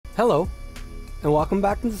Hello, and welcome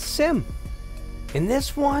back to the sim. In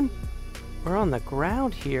this one, we're on the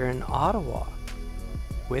ground here in Ottawa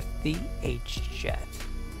with the HJet.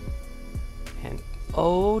 And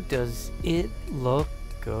oh, does it look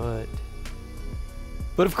good.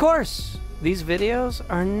 But of course, these videos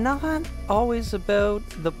are not always about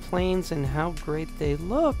the planes and how great they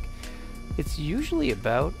look. It's usually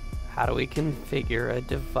about how do we configure a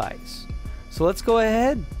device. So let's go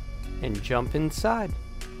ahead and jump inside.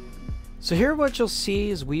 So here what you'll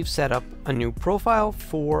see is we've set up a new profile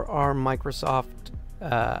for our Microsoft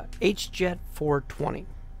HJet 420.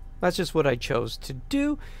 That's just what I chose to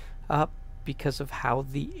do because of how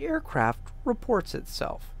the aircraft reports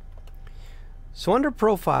itself. So under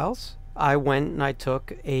profiles, I went and I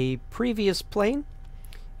took a previous plane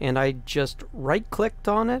and I just right clicked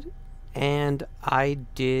on it and I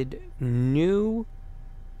did new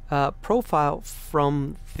profile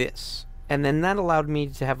from this. And then that allowed me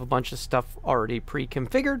to have a bunch of stuff already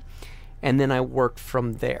pre-configured, and then I worked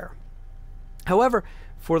from there. However,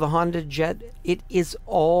 for the Honda Jet, it is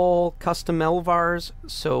all custom LVARs,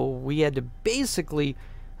 so we had to basically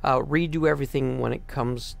redo everything when it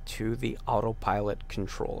comes to the Autopilot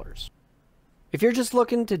controllers. If you're just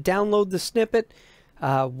looking to download the snippet,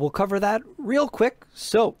 we'll cover that real quick.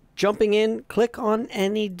 So, jumping in, click on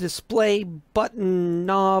any display, button,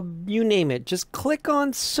 knob, you name it. Just click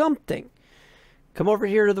on something. Come over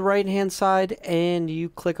here to the right hand side and you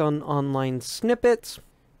click on online snippets.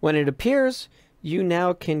 When it appears, you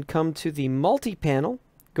now can come to the multi-panel,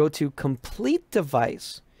 go to complete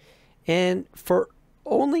device, and for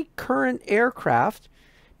only current aircraft,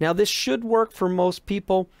 now this should work for most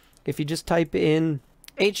people. If you just type in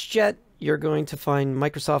HJet, you're going to find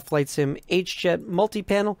Microsoft Flight Sim HJet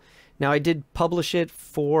multi-panel. Now I did publish it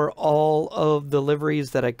for all of the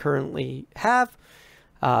liveries that I currently have.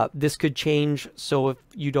 This could change, so if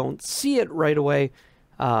you don't see it right away,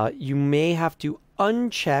 you may have to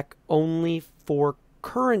uncheck only for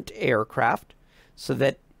current aircraft so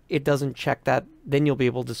that it doesn't check that. Then you'll be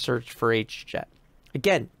able to search for HJet.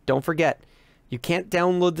 Again, don't forget, you can't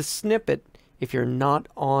download the snippet if you're not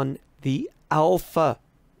on the alpha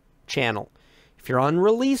channel. If you're on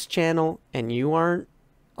release channel and you aren't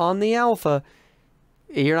on the alpha,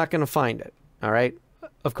 you're not going to find it. All right.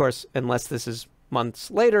 Of course, unless this is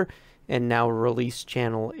months later, and now release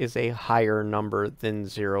channel is a higher number than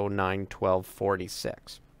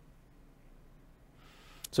 091246.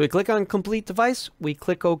 So we click on complete device, we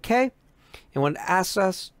click OK, and when it asks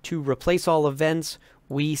us to replace all events,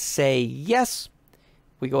 we say yes.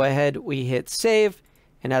 We go ahead, we hit save,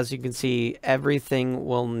 and as you can see, everything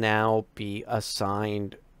will now be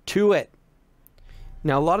assigned to it.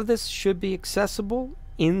 Now a lot of this should be accessible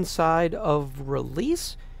inside of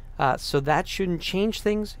release. So that shouldn't change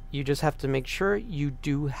things. You just have to make sure you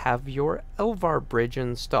do have your LVAR bridge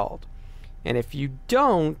installed. And if you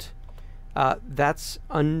don't, that's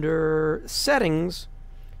under settings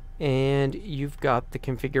and you've got the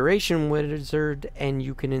configuration wizard and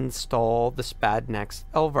you can install the SPAD.neXt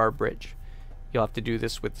LVAR bridge. You'll have to do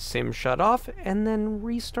this with the sim shut off and then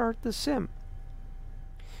restart the sim.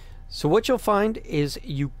 So what you'll find is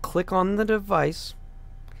you click on the device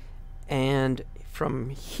and from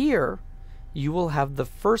here, you will have the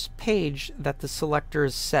first page that the selector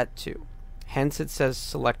is set to. Hence it says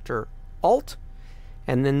Selector Alt,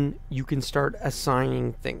 and then you can start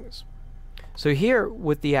assigning things. So here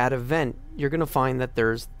with the Add Event, you're going to find that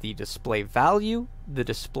there's the display value, the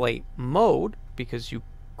display mode, because you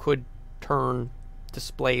could turn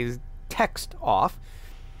display text off,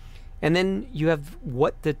 and then you have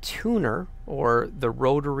what the tuner or the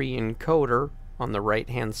rotary encoder on the right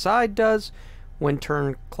hand side does when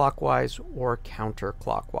turned clockwise or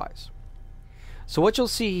counterclockwise. So what you'll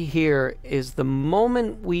see here is the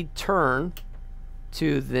moment we turn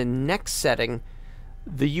to the next setting,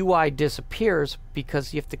 the UI disappears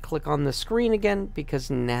because you have to click on the screen again because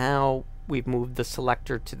now we've moved the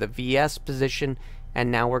selector to the VS position and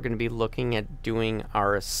now we're going to be looking at doing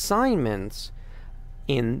our assignments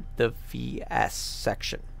in the VS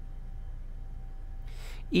section.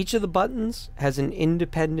 Each of the buttons has an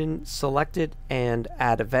independent selected and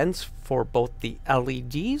add events for both the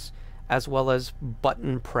LEDs as well as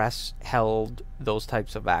button press held, those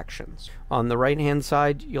types of actions. On the right hand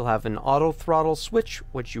side you'll have an auto throttle switch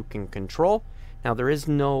which you can control. Now there is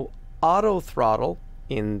no auto throttle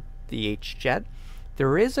in the HJet.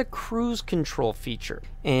 There is a cruise control feature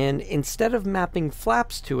and instead of mapping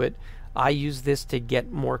flaps to it, I use this to get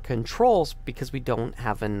more controls because we don't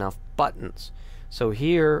have enough buttons. So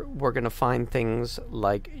here we're going to find things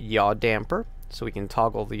like yaw damper. So we can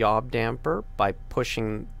toggle the yaw damper by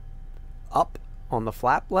pushing up on the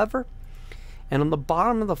flap lever. And on the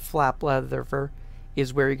bottom of the flap lever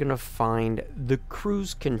is where you're going to find the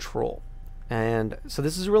cruise control. And so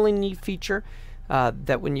this is a really neat feature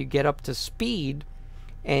that when you get up to speed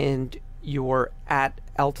and you're at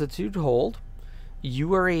altitude hold,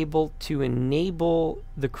 you are able to enable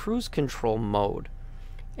the cruise control mode.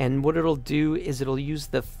 And what it'll do is it'll use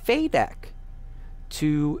the FADEC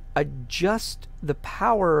to adjust the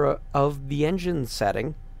power of the engine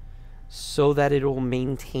setting so that it will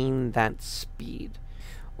maintain that speed.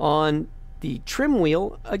 On the trim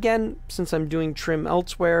wheel, again, since I'm doing trim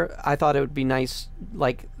elsewhere, I thought it would be nice,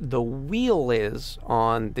 like the wheel is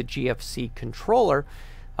on the GFC controller.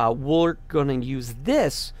 We're going to use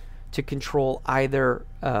this to control either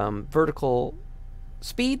vertical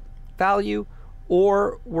speed value,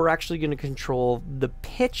 or we're actually going to control the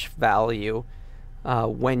pitch value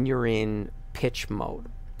when you're in pitch mode.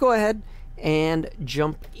 Go ahead and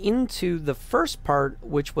jump into the first part,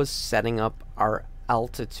 which was setting up our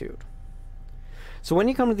altitude. So when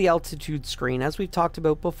you come to the altitude screen, as we've talked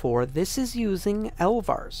about before, this is using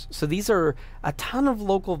LVARs. So these are a ton of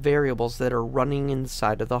local variables that are running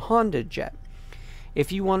inside of the HondaJet.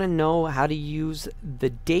 If you want to know how to use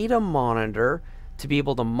the data monitor to be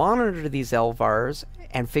able to monitor these LVARs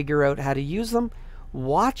and figure out how to use them,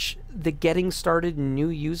 watch the Getting Started New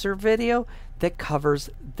User video that covers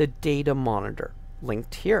the data monitor,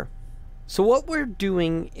 linked here. So what we're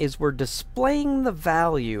doing is we're displaying the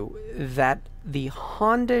value that the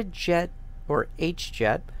HondaJet or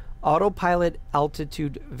HJet Autopilot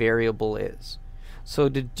altitude variable is. So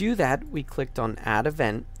to do that, we clicked on Add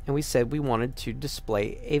Event and we said we wanted to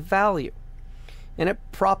display a value. And it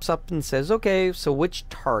props up and says, okay, so which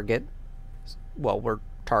target? Well, we're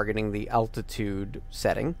targeting the altitude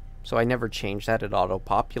setting, so I never changed that, it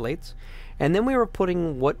auto-populates. And then we were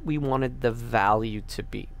putting what we wanted the value to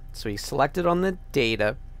be. So we selected on the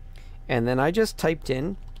data, and then I just typed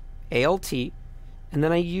in ALT, and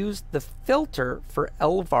then I used the filter for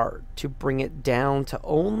LVAR to bring it down to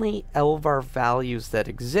only LVAR values that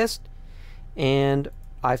exist, and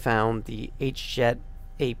I found the HJet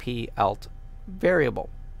AP alt variable.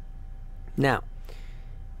 Now,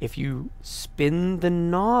 if you spin the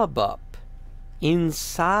knob up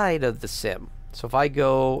inside of the sim, so if I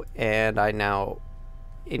go and I now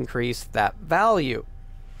increase that value,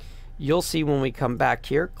 you'll see when we come back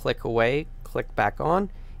here, click away, click back on,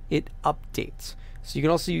 it updates. So you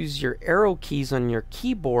can also use your arrow keys on your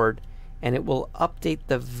keyboard and it will update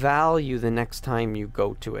the value the next time you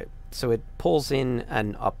go to it. So it pulls in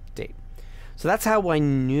an update. So that's how I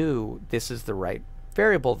knew this is the right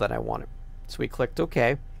variable that I wanted. So we clicked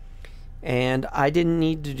OK. And I didn't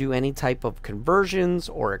need to do any type of conversions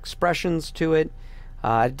or expressions to it.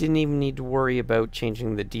 I didn't even need to worry about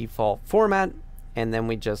changing the default format. And then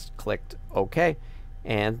we just clicked OK.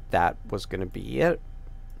 And that was going to be it.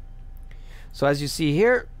 So as you see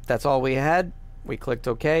here, that's all we had. We clicked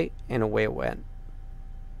OK, and away it went.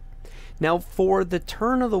 Now for the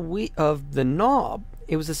turn of the knob,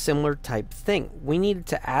 it was a similar type thing. We needed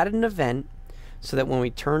to add an event so that when we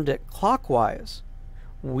turned it clockwise,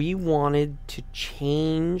 we wanted to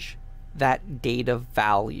change that data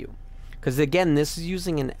value. Because again, this is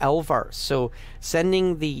using an LVAR, so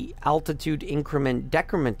sending the altitude increment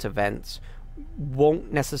decrement events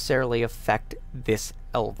won't necessarily affect this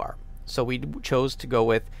LVAR. So we chose to go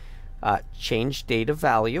with change data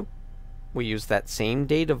value. We used that same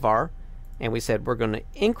data var, and we said we're going to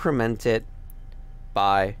increment it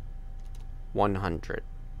by 100.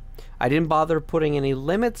 I didn't bother putting any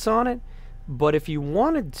limits on it, but if you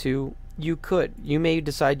wanted to, you could. You may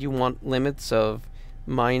decide you want limits of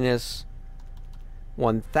minus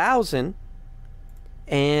 1,000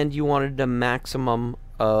 and you wanted a maximum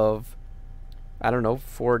of, I don't know,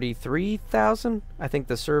 43,000. I think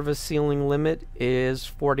the service ceiling limit is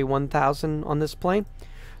 41,000 on this plane.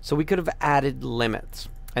 So we could have added limits,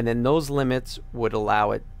 and then those limits would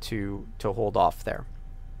allow it to hold off there.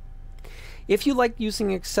 If you like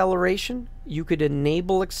using acceleration, you could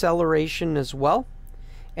enable acceleration as well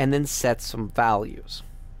and then set some values.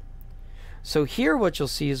 So here what you'll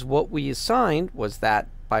see is what we assigned was that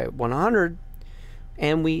by 100,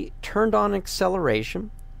 and we turned on acceleration,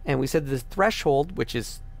 and we said the threshold, which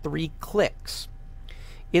is 3 clicks,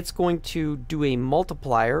 it's going to do a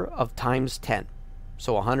multiplier of times 10.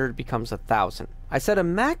 So 100 becomes 1,000. I set a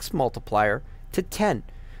max multiplier to 10.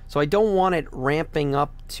 So I don't want it ramping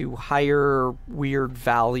up to higher weird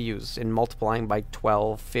values and multiplying by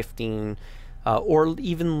 12, 15, or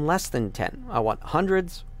even less than 10. I want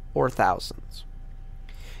hundreds or thousands.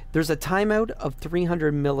 There's a timeout of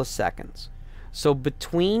 300 milliseconds. So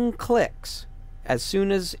between clicks, as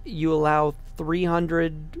soon as you allow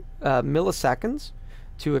 300 milliseconds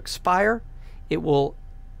to expire, it will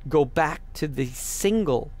go back to the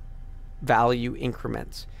single value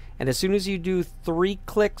increments. And as soon as you do 3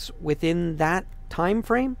 clicks within that time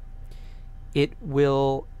frame, it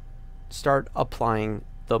will start applying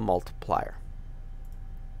the multiplier.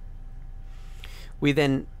 We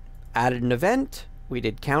then added an event, we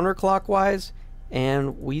did counterclockwise,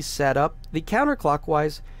 and we set up the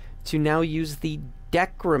counterclockwise to now use the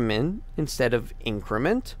decrement instead of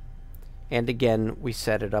increment. And again, we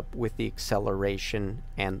set it up with the acceleration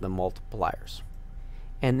and the multipliers.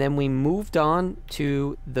 And then we moved on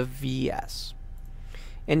to the VS.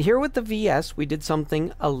 And here with the VS, we did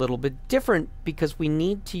something a little bit different because we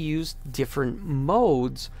need to use different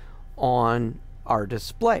modes on our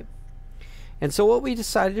display. And so what we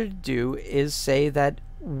decided to do is say that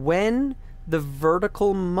when the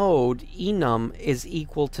vertical mode enum is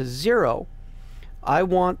equal to 0, I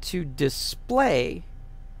want to display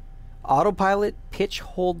Autopilot pitch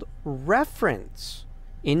hold reference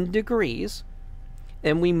in degrees,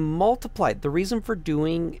 and we multiplied. The reason for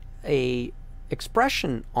doing a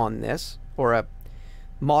expression on this, or a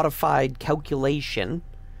modified calculation,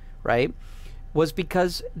 right, was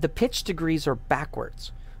because the pitch degrees are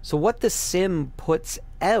backwards. So what the sim puts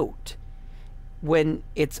out, when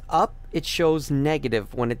it's up, it shows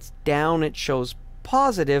negative. When it's down, it shows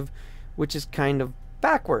positive, which is kind of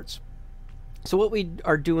backwards. So what we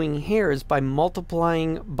are doing here is by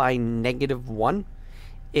multiplying by -1,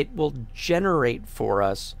 it will generate for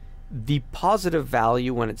us the positive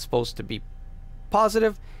value when it's supposed to be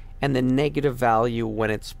positive and the negative value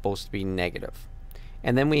when it's supposed to be negative.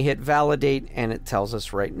 And then we hit validate, and it tells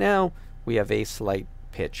us right now we have a slight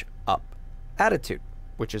pitch up attitude,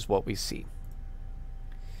 which is what we see.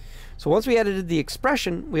 So once we edited the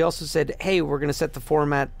expression, we also said, hey, we're going to set the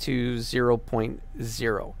format to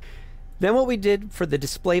 0.0. Then what we did for the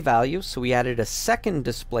display value, so we added a second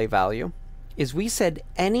display value, is we said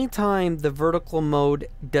anytime the vertical mode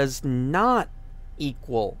does not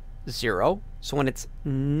equal 0, so when it's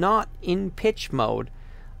not in pitch mode,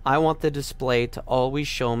 I want the display to always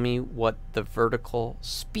show me what the vertical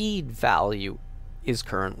speed value is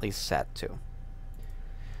currently set to.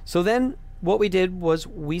 So then what we did was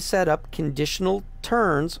we set up conditional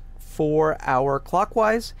turns for our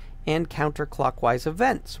clockwise and counterclockwise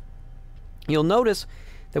events. You'll notice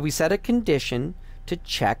that we set a condition to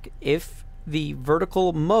check if the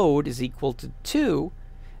vertical mode is equal to 2,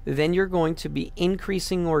 then you're going to be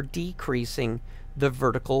increasing or decreasing the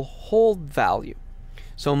vertical hold value.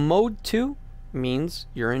 So mode 2 means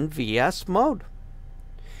you're in VS mode.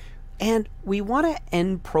 And we want to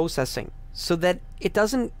end processing so that it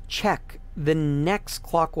doesn't check the next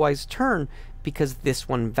clockwise turn because this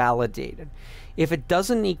one validated. If it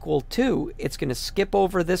doesn't equal 2, it's going to skip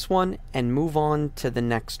over this one and move on to the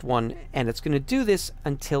next one, and it's going to do this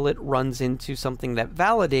until it runs into something that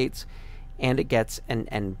validates and it gets an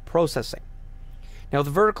end processing. Now the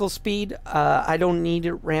vertical speed, I don't need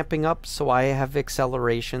it ramping up, so I have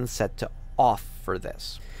acceleration set to off for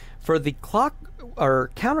this. For the clock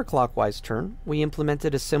or counterclockwise turn, we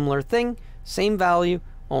implemented a similar thing, same value,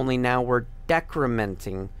 only now we're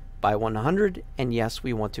decrementing by 100, and yes,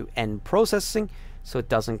 we want to end processing so it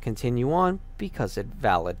doesn't continue on because it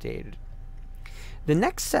validated. The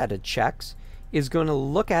next set of checks is going to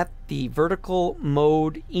look at the vertical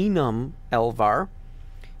mode enum LVAR,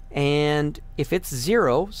 and if it's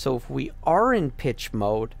 0, so if we are in pitch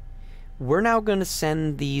mode, we're now going to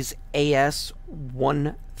send these AS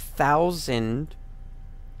 1000,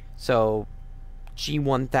 so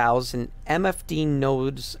G1000 MFD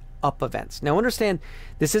nodes up events. Now understand,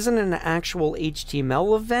 this isn't an actual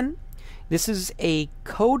HTML event. This is a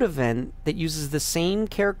code event that uses the same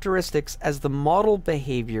characteristics as the model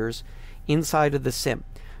behaviors inside of the sim.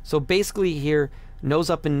 So basically here,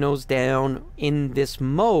 nose up and nose down in this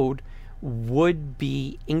mode would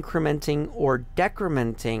be incrementing or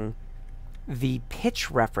decrementing the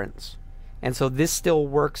pitch reference. And so this still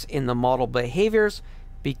works in the model behaviors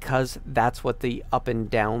because that's what the up and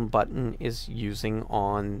down button is using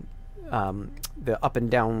on the up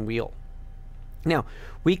and down wheel. Now,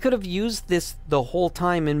 we could have used this the whole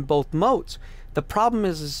time in both modes. The problem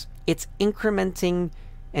is it's incrementing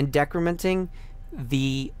and decrementing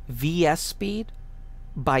the VS speed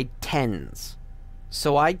by tens.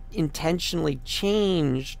 So I intentionally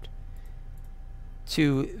changed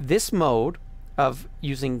to this mode of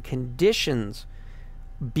using conditions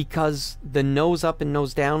because the nose up and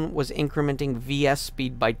nose down was incrementing VS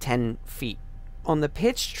speed by 10 feet. On the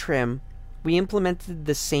pitch trim, we implemented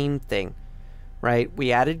the same thing, right?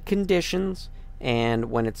 We added conditions,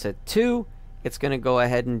 and when it's at 2, it's going to go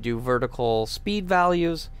ahead and do vertical speed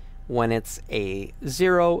values. When it's a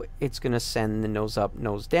 0, it's going to send the nose up,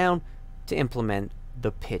 nose down to implement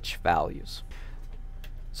the pitch values.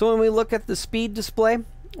 So when we look at the speed display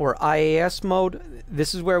or IAS mode,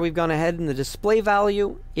 this is where we've gone ahead in the display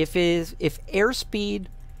value. If airspeed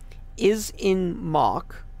is in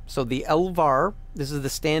Mach, so the LVAR, this is the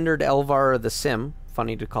standard LVAR of the sim,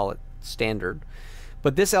 funny to call it standard,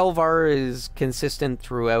 but this LVAR is consistent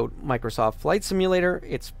throughout Microsoft Flight Simulator.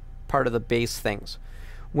 It's part of the base things.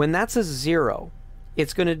 When that's a 0,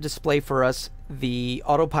 it's going to display for us the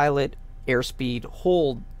Autopilot airspeed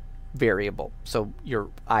hold variable, so your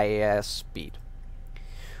IAS speed.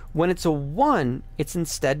 When it's a 1, it's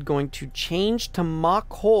instead going to change to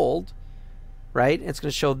Mach hold, right? It's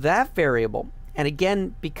going to show that variable. And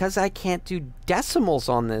again, because I can't do decimals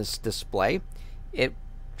on this display, it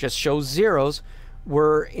just shows zeros.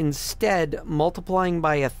 We're instead multiplying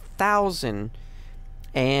by 1,000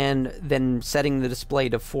 and then setting the display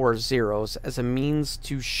to 4 zeros as a means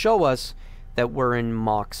to show us that we're in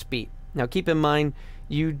Mach speed. Now keep in mind,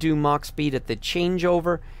 you do Mach speed at the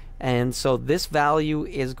changeover, and so this value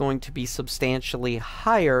is going to be substantially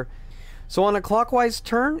higher. So on a clockwise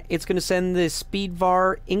turn, it's going to send the speed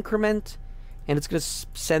var increment, and it's going to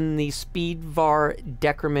send the speed var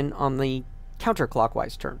decrement on the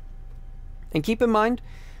counterclockwise turn. And keep in mind,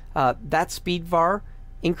 that speed var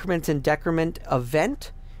increment and decrement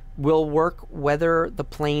event will work whether the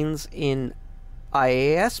plane's in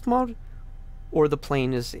IAS mode or the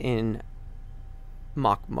plane is in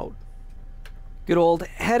Mach mode. Good old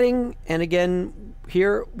heading, and again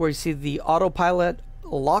here we see the Autopilot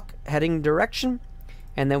lock heading direction,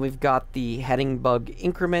 and then we've got the heading bug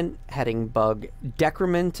increment, heading bug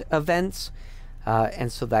decrement events,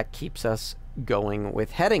 and so that keeps us going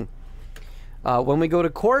with heading. When we go to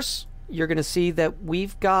course, you're going to see that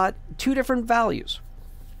we've got 2 different values.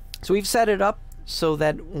 So we've set it up so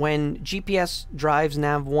that when GPS drives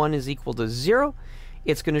nav1 is equal to 0,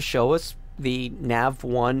 it's going to show us the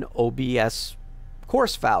nav1 OBS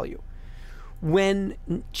course value. When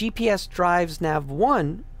GPS drives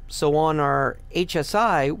nav1, so on our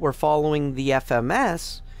HSI, we're following the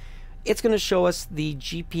FMS, it's going to show us the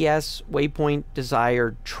GPS waypoint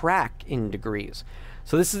desired track in degrees.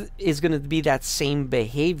 So this is going to be that same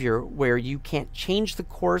behavior where you can't change the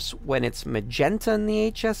course when it's magenta in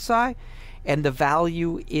the HSI, and the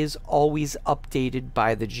value is always updated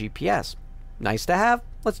by the GPS. Nice to have.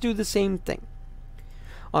 Let's do the same thing.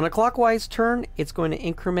 On a clockwise turn, it's going to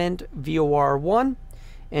increment VOR 1,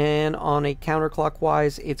 and on a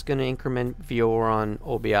counterclockwise, it's going to increment VOR on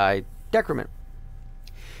OBI decrement.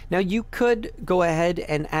 Now you could go ahead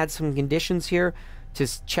and add some conditions here to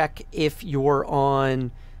check if you're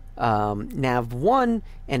on nav1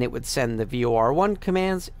 and it would send the VOR1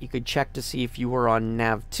 commands. You could check to see if you were on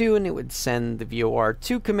nav2 and it would send the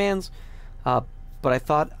VOR2 commands, but I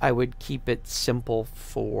thought I would keep it simple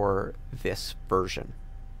for this version.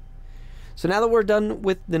 So now that we're done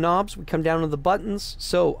with the knobs, we come down to the buttons.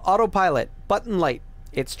 So Autopilot, button light,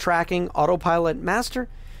 it's tracking Autopilot master,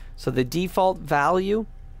 so the default value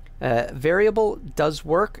variable does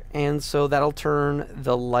work, and so that'll turn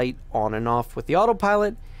the light on and off with the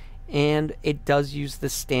Autopilot, and it does use the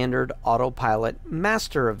standard Autopilot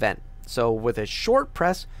master event. So with a short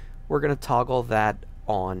press, we're going to toggle that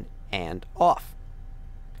on and off.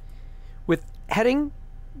 With heading,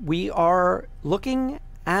 we are looking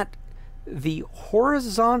at the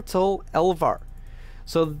horizontal LVAR.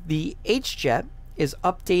 So the HJet is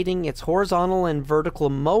updating its horizontal and vertical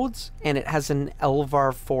modes, and it has an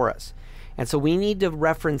LVAR for us. And so we need to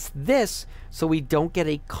reference this so we don't get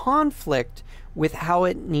a conflict with how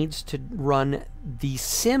it needs to run the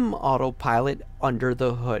sim autopilot under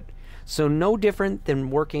the hood. So no different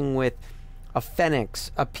than working with a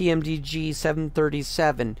Fenix, a PMDG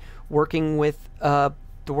 737, working with the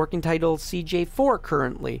working title CJ4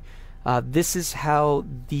 currently. This is how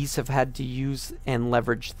these have had to use and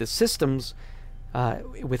leverage the systems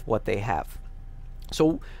with what they have.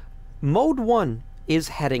 So mode 1 is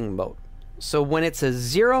heading mode. So when it's a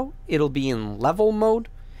 0, it'll be in level mode.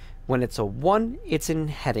 When it's a 1, it's in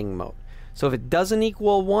heading mode. So if it doesn't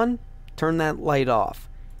equal 1, turn that light off.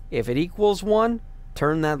 If it equals 1,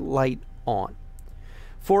 turn that light on.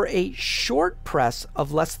 For a short press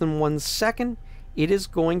of less than 1 second, it is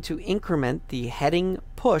going to increment the heading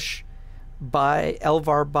push by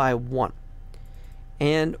LVAR by 1.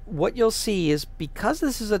 And what you'll see is, because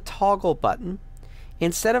this is a toggle button,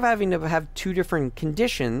 instead of having to have 2 different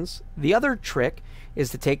conditions, the other trick is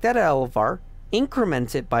to take that LVAR,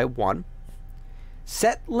 increment it by 1,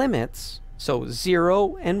 set limits, so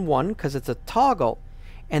 0 and 1 because it's a toggle,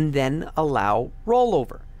 and then allow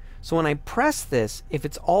rollover. So when I press this, if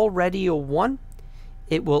it's already a 1,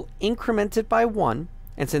 it will increment it by 1,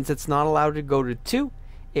 and since it's not allowed to go to 2,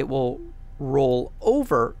 it will roll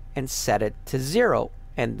over and set it to 0,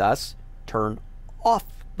 and thus turn off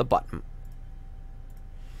the button.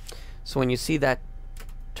 So when you see that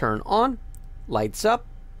turn on, lights up,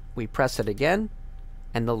 we press it again,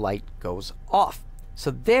 and the light goes off.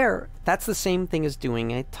 So there, that's the same thing as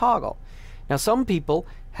doing a toggle. Now some people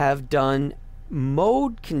have done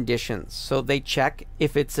mode conditions. So they check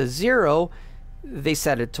if it's a 0, they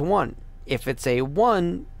set it to 1. If it's a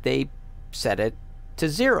 1, they set it to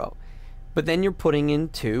 0. But then you're putting in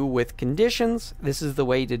 2 with conditions. This is the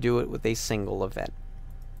way to do it with a single event.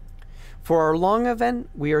 For our long event,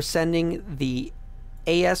 we are sending the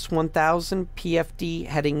AS1000 PFD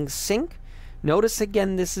heading sync. Notice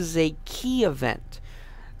again, this is a key event.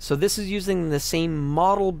 So this is using the same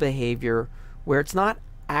model behavior where it's not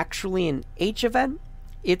actually an H event.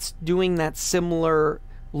 It's doing that similar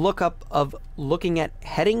lookup of looking at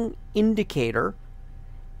heading indicator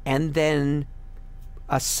and then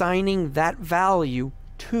assigning that value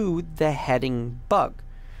to the heading bug.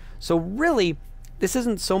 So really, this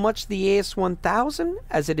isn't so much the AS1000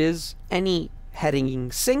 as it is any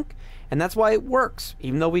heading sync, and that's why it works.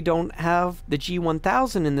 Even though we don't have the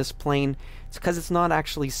G1000 in this plane, it's because it's not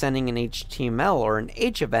actually sending an HTML or an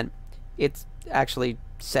H event. It's actually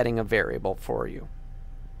setting a variable for you.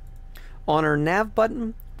 On our nav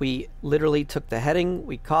button, we literally took the heading,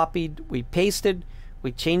 we copied, we pasted,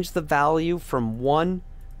 we changed the value from 1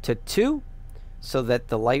 to 2 so that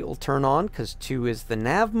the light will turn on because 2 is the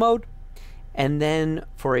nav mode. And then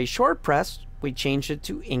for a short press, we changed it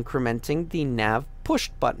to incrementing the nav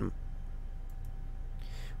pushed button.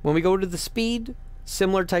 When we go to the speed,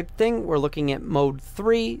 similar type thing, we're looking at mode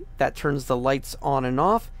 3, that turns the lights on and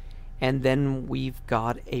off, and then we've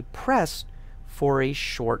got a press for a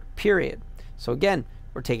short period. So again,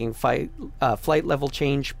 we're taking flight level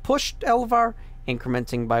change pushed LVAR,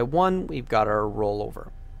 incrementing by 1, we've got our rollover.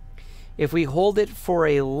 If we hold it for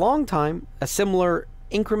a long time, a similar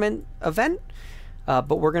increment event,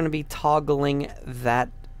 but we're going to be toggling that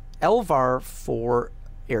LVAR for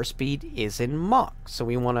airspeed is in Mach. So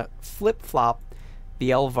we want to flip-flop the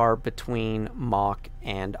LVAR between Mach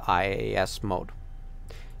and IAS mode.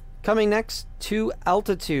 Coming next to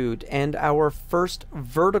altitude and our first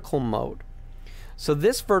vertical mode. So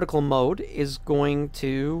this vertical mode is going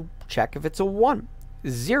to check if it's a 1.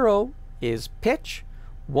 0 is pitch,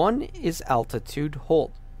 1 is altitude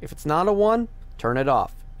hold. If it's not a 1, turn it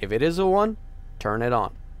off. If it is a 1, turn it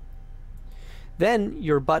on. Then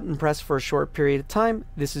your button press for a short period of time.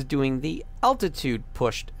 This is doing the altitude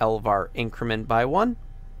pushed LVAR increment by 1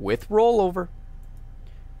 with rollover.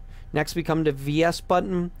 Next we come to VS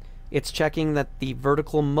button. It's checking that the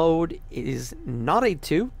vertical mode is not a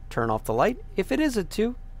 2, turn off the light. If it is a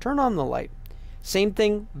 2, turn on the light. Same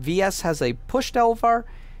thing, VS has a pushed LVAR,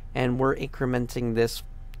 and we're incrementing this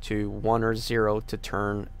to 1 or 0 to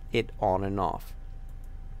turn it on and off.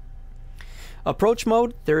 Approach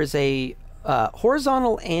mode, there is a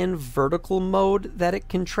horizontal and vertical mode that it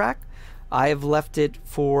can track. I have left it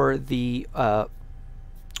for the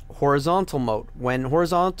horizontal mode. When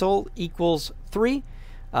horizontal equals 3,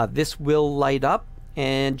 this will light up,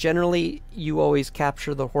 and generally you always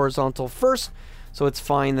capture the horizontal first, so it's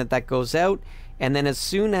fine that that goes out. And then as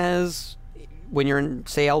soon as, when you're in,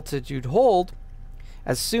 say, altitude hold,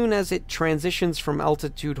 as soon as it transitions from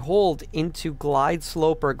altitude hold into glide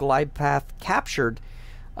slope or glide path captured,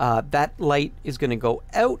 that light is going to go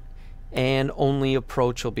out and only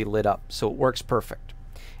approach will be lit up. So it works perfect.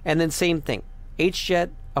 And then same thing, HJet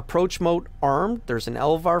approach mode armed, there's an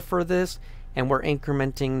LVAR for this, and we're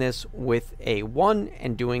incrementing this with a 1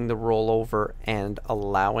 and doing the rollover and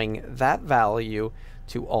allowing that value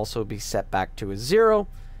to also be set back to a 0.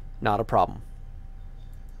 Not a problem.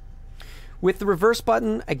 With the reverse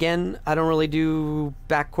button, again, I don't really do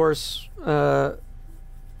back course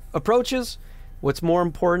approaches. What's more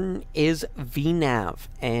important is VNAV,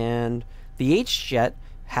 and the HJet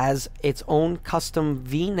has its own custom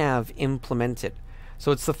VNAV implemented.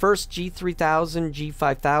 So it's the first G3000,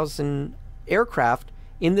 G5000 aircraft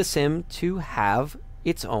in the sim to have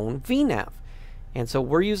its own VNAV. And so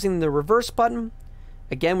we're using the reverse button.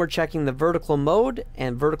 Again, we're checking the vertical mode,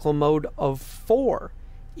 and vertical mode of 4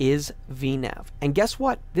 is VNAV. And guess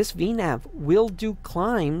what? This VNAV will do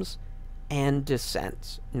climbs and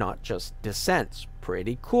descents, not just descents.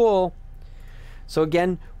 Pretty cool. So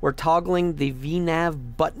again, we're toggling the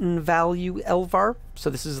VNAV button value LVAR. So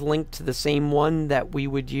this is linked to the same one that we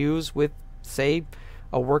would use with, say,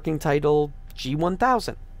 a working title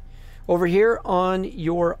G1000. Over here on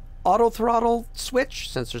your auto throttle switch,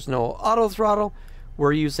 since there's no auto throttle,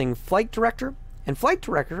 we're using Flight Director, and Flight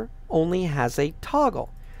Director only has a toggle.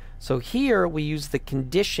 So here we use the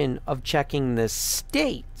condition of checking the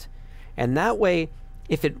state, and that way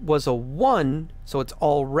if it was a 1, so it's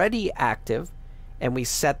already active, and we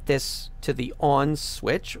set this to the on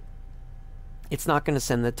switch, it's not going to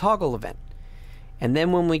send the toggle event. And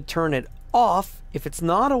then when we turn it off, if it's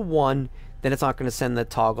not a 1, then it's not going to send the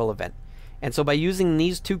toggle event. And so by using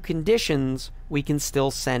these two conditions, we can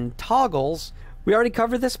still send toggles. We already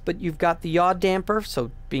covered this, but you've got the yaw damper,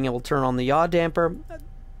 so being able to turn on the yaw damper.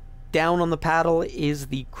 Down on the paddle is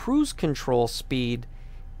the cruise control speed,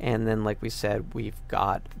 and then like we said, we've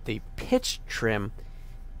got the pitch trim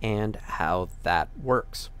and how that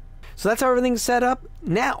works. So that's how everything's set up.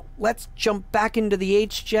 Now let's jump back into the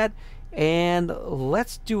HJet and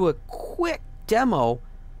let's do a quick demo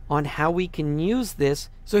on how we can use this.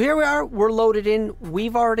 So here we are, we're loaded in.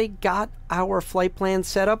 We've already got our flight plan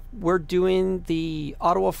set up. We're doing the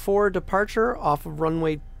Ottawa 4 departure off of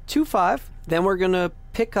runway 25. Then we're gonna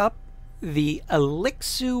pick up the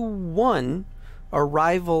Elixir 1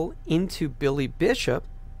 arrival into Billy Bishop.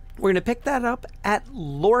 We're going to pick that up at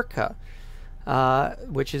Lorca,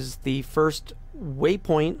 which is the first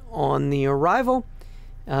waypoint on the arrival.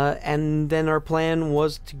 And then our plan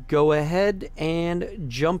was to go ahead and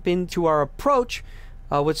jump into our approach,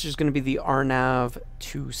 which is going to be the RNAV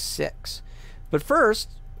 26. But first,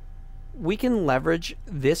 we can leverage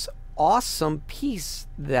this awesome piece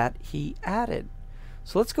that he added.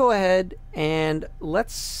 So let's go ahead and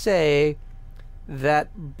let's say that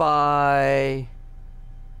by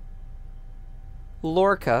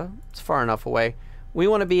Lorca, it's far enough away, we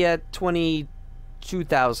want to be at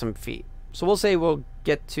 22,000 feet. So we'll say we'll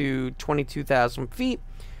get to 22,000 feet.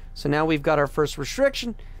 So now we've got our first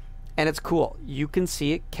restriction, and it's cool. You can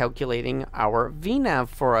see it calculating our VNAV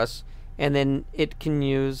for us, and then it can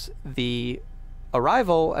use the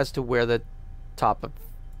arrival as to where the top of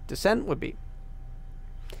descent would be.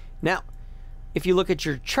 Now, if you look at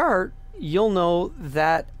your chart, you'll know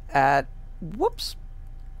that at,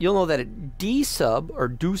 you'll know that at D sub, or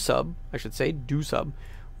do sub, I should say, do sub,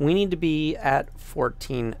 we need to be at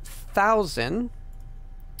 14,000.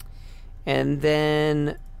 And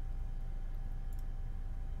then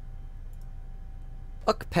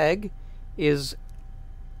UCPEG is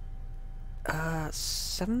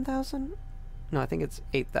 7,000? No, I think it's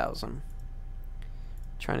 8,000.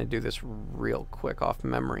 Trying to do this real quick off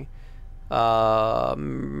memory.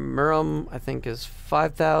 Miram, I think, is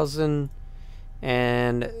 5,000,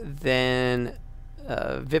 and then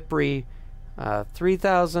Vipri,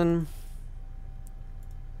 3,000,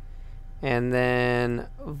 and then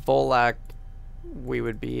Volac, we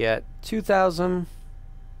would be at 2,000.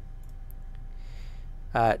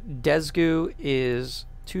 Desgu is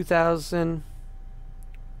 2,000.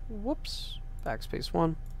 Whoops, backspace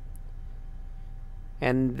 1.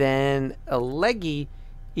 And then Alegi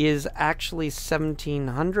is actually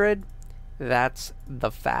 1,700. That's the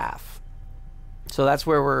FAF. So that's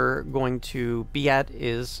where we're going to be at,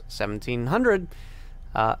 is 1,700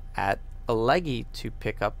 at Alegi to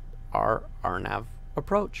pick up our RNAV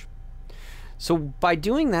approach. So by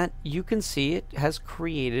doing that, you can see it has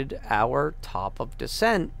created our top of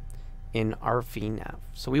descent in our VNAV.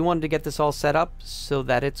 So we wanted to get this all set up so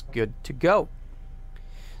that it's good to go.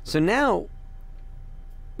 So now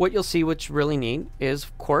what you'll see, what's really neat, is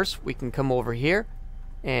of course we can come over here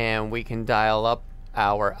and we can dial up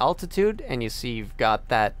our altitude, and you see you've got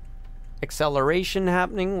that acceleration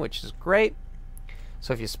happening, which is great.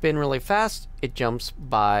 So if you spin really fast, it jumps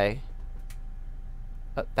by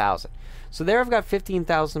 1,000. So there I've got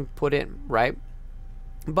 15,000 put in, right?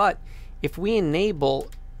 But if we enable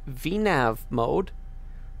VNAV mode,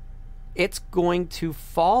 it's going to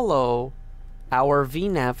follow our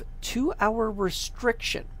VNAV to our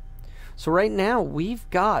restriction. So right now we've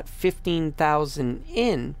got 15,000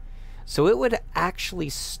 in, so it would actually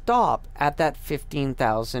stop at that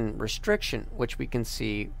 15,000 restriction, which we can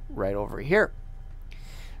see right over here.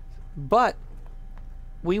 But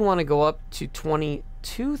we want to go up to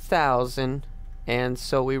 22,000, and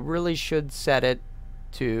so we really should set it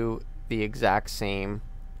to the exact same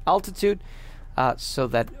altitude so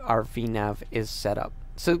that our VNAV is set up.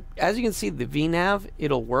 So as you can see, the VNAV,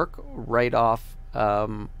 it'll work right off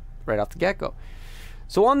the get-go.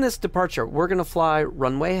 So on this departure, we're going to fly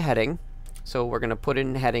runway heading. So we're going to put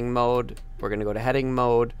in heading mode. We're going to go to heading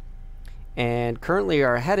mode. And currently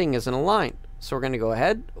our heading isn't aligned. So we're going to go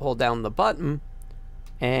ahead, hold down the button,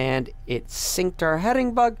 and it synced our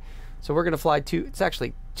heading bug. So we're going to fly to, it's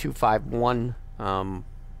actually 251,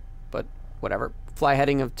 but whatever, fly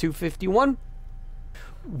heading of 251.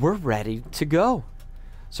 We're ready to go.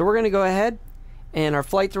 So we're going to go ahead, and our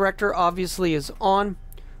flight director obviously is on.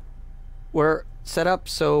 We're set up,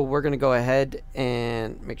 so we're going to go ahead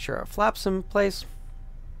and make sure our flaps in place.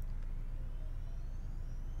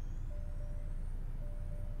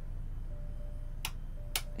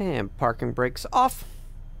 And parking brakes off.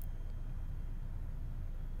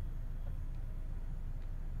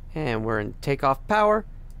 And we're in takeoff power.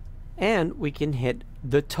 And we can hit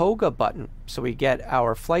the toga button. So we get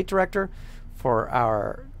our flight director for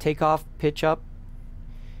our takeoff, pitch up.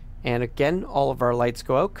 And again, all of our lights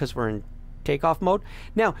go out because we're in takeoff mode.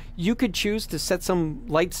 Now, you could choose to set some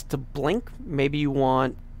lights to blink. Maybe you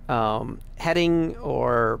want heading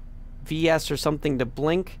or VS or something to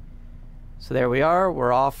blink. So there we are.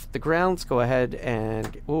 We're off the ground. Let's go ahead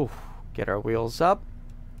and get our wheels up.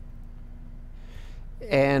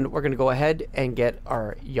 And we're going to go ahead and get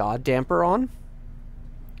our yaw damper on.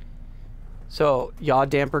 So yaw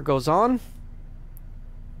damper goes on.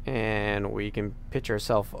 And we can pitch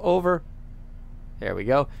ourselves over. There we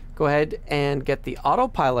go. Go ahead and get the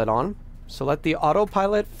autopilot on. So let the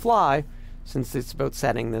autopilot fly, since it's about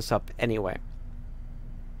setting this up anyway.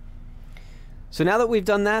 So now that we've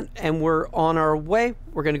done that and we're on our way,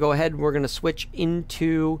 we're going to go ahead and we're going to switch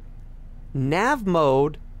into nav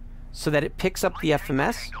mode so that it picks up the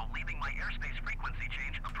FMS,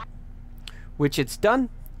 which it's done.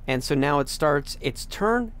 And so now it starts its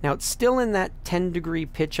turn. Now it's still in that 10-degree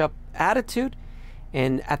pitch up attitude.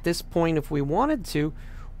 And at this point, if we wanted to,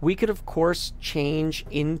 we could of course change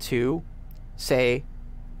into, say,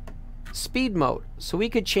 speed mode. So we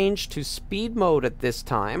could change to speed mode at this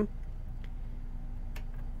time.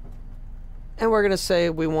 And we're going to say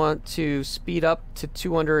we want to speed up to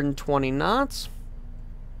 220 knots.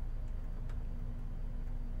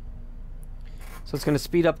 So it's going to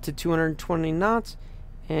speed up to 220 knots.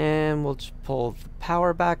 And we'll just pull the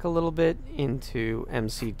power back a little bit into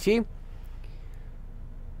MCT.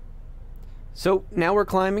 So now we're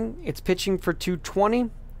climbing. It's pitching for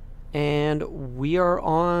 220. And we are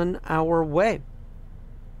on our way.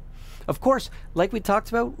 Of course, like we talked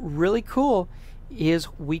about, really cool is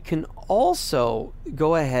we can also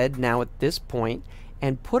go ahead now at this point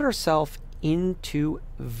and put ourselves into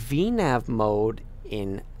VNAV mode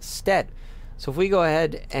instead. So if we go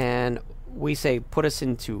ahead and we say put us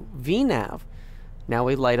into VNAV, now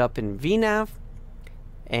we light up in VNAV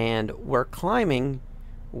and we're climbing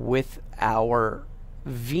with our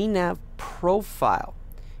VNAV profile.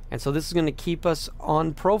 And so this is going to keep us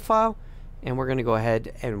on profile, and we're going to go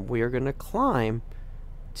ahead and we're going to climb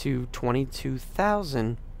to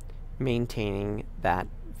 22,000, maintaining that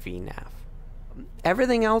VNAV.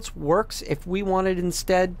 Everything else works. If we wanted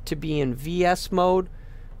instead to be in VS mode,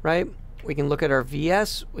 right, we can look at our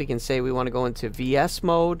VS. We can say we want to go into VS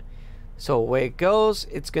mode. So away it goes.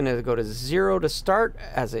 It's going to go to 0 to start,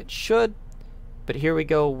 as it should. But here we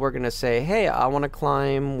go. We're going to say, hey, I want to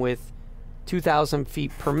climb with 2,000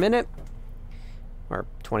 feet per minute, or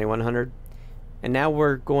 2,100. And now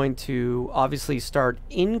we're going to obviously start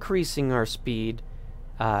increasing our speed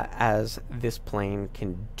as this plane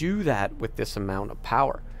can do that with this amount of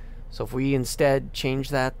power. So if we instead change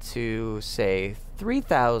that to, say,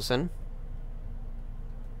 3,000,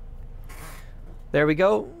 there we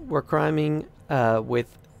go. We're climbing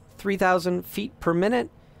with 3,000 feet per minute.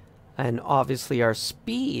 And obviously our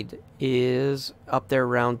speed is up there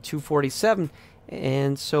around 247.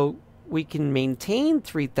 And so we can maintain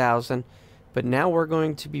 3,000. But now we're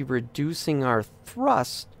going to be reducing our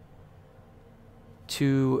thrust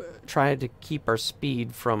to try to keep our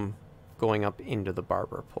speed from going up into the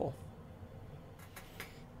barber pole.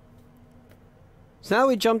 So now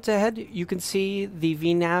we jumped ahead. You can see the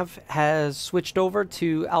VNAV has switched over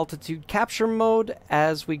to altitude capture mode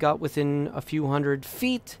as we got within a few hundred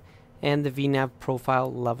feet, and the VNAV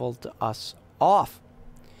profile leveled us off.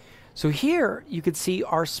 So here you can see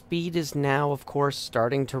our speed is now, of course,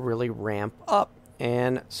 starting to really ramp up.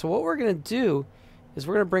 And so what we're going to do is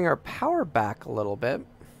we're going to bring our power back a little bit.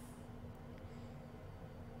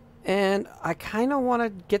 And I kind of want to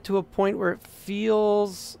get to a point where it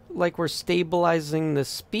feels like we're stabilizing the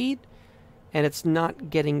speed and it's not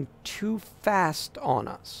getting too fast on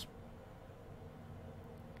us.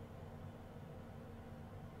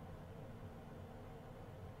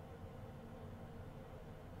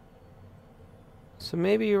 So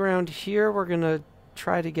maybe around here we're going to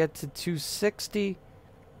try to get to 260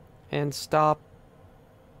 and stop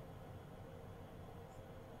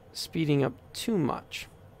speeding up too much.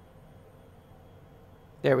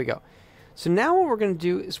 There we go. So now what we're going to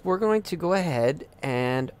do is we're going to go ahead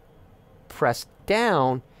and press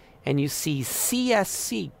down and you see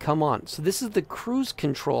CSC come on. So this is the cruise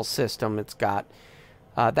control system it's got.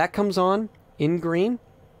 That comes on in green.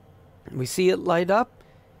 We see it light up.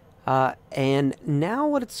 And now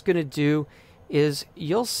what it's going to do is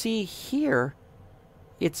you'll see here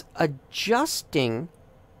it's adjusting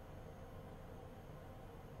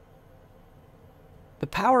the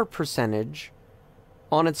power percentage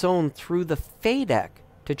on its own through the FADEC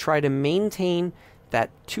to try to maintain that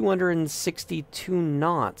 262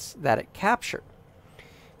 knots that it captured.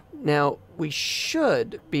 Now, we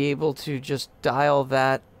should be able to just dial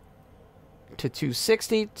that to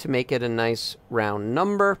 260 to make it a nice round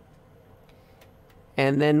number.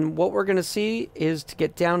 And then what we're going to see is to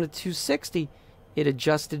get down to 260, it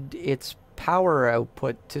adjusted its power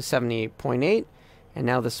output to 78.8, and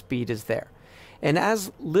now the speed is there. And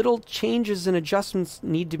as little changes and adjustments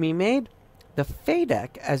need to be made, the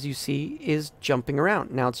FADEC, as you see, is jumping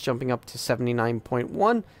around. Now it's jumping up to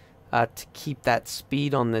 79.1 to keep that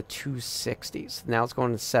speed on the 260s. Now it's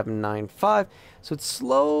going to 795. So it's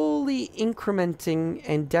slowly incrementing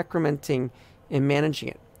and decrementing and managing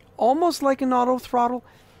it. Almost like an auto throttle,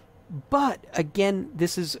 but again,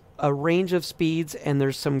 this is a range of speeds and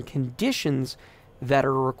there's some conditions that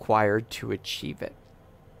are required to achieve it.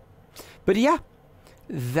 But yeah,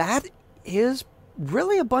 that is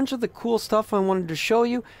really a bunch of the cool stuff I wanted to show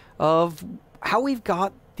you of how we've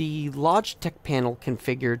got the Logitech panel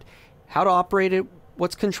configured, how to operate it,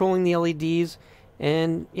 what's controlling the LEDs,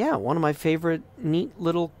 and yeah, one of my favorite neat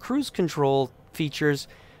little cruise control features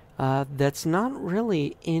that's not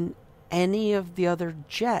really in any of the other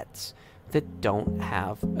jets that don't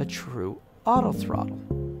have a true auto throttle.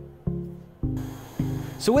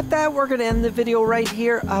 So with that, we're going to end the video right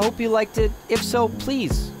here. I hope you liked it. If so,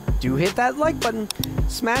 please do hit that like button,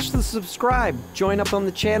 smash the subscribe, join up on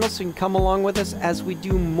the channel so you can come along with us as we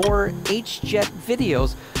do more HJet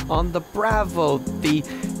videos on the Bravo, the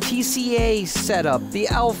TCA setup, the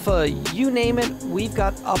Alpha, you name it. We've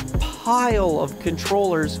got a pile of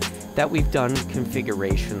controllers that we've done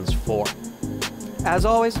configurations for. As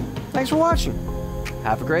always, thanks for watching.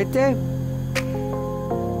 Have a great day.